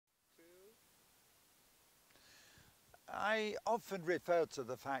I often refer to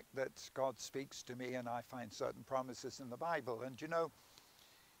the fact that God speaks to me and I find certain promises in the Bible. And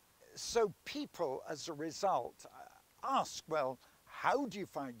so people as a result ask, well, how do you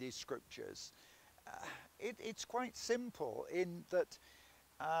find these scriptures? It's quite simple in that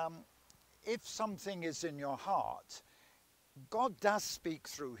if something is in your heart, God does speak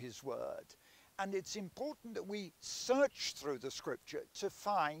through his word. And it's important that we search through the scripture to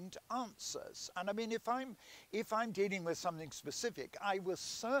find answers. And I mean, if I'm dealing with something specific, I will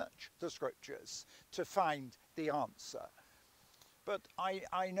search the scriptures to find the answer. But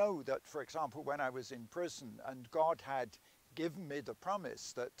I know that, for example, when I was in prison and God had given me the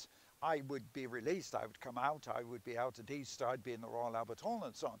promise that I would be released, I would come out, I would be out at Easter, I'd be in the Royal Albert Hall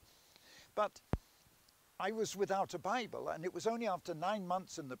and so on. But I was without a Bible, and it was only after 9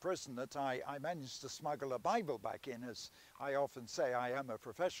 months in the prison that I managed to smuggle a Bible back in. As I often say, I am a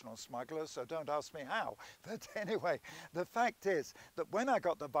professional smuggler, so don't ask me how. But anyway, the fact is that when I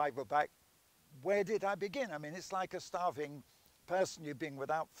got the Bible back, where did I begin? I mean, it's like a starving person. You've been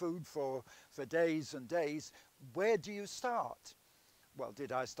without food for days and days. Where do you start? Well,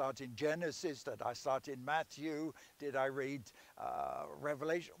 did I start in Genesis? Did I start in Matthew? Did I read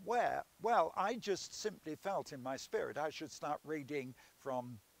Revelation? Where? Well, I just simply felt in my spirit I should start reading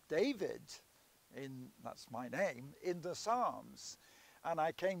from David, that's my name, in the Psalms. And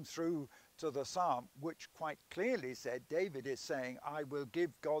I came through to the Psalm, which quite clearly said, David is saying, I will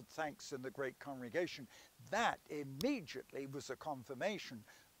give God thanks in the great congregation. That immediately was a confirmation.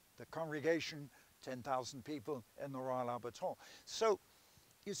 The congregation, 10,000 people in the Royal Albert Hall. So,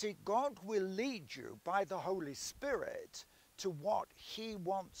 you see, God will lead you by the Holy Spirit to what he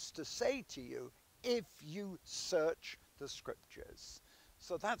wants to say to you if you search the scriptures.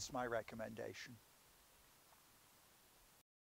 So that's my recommendation.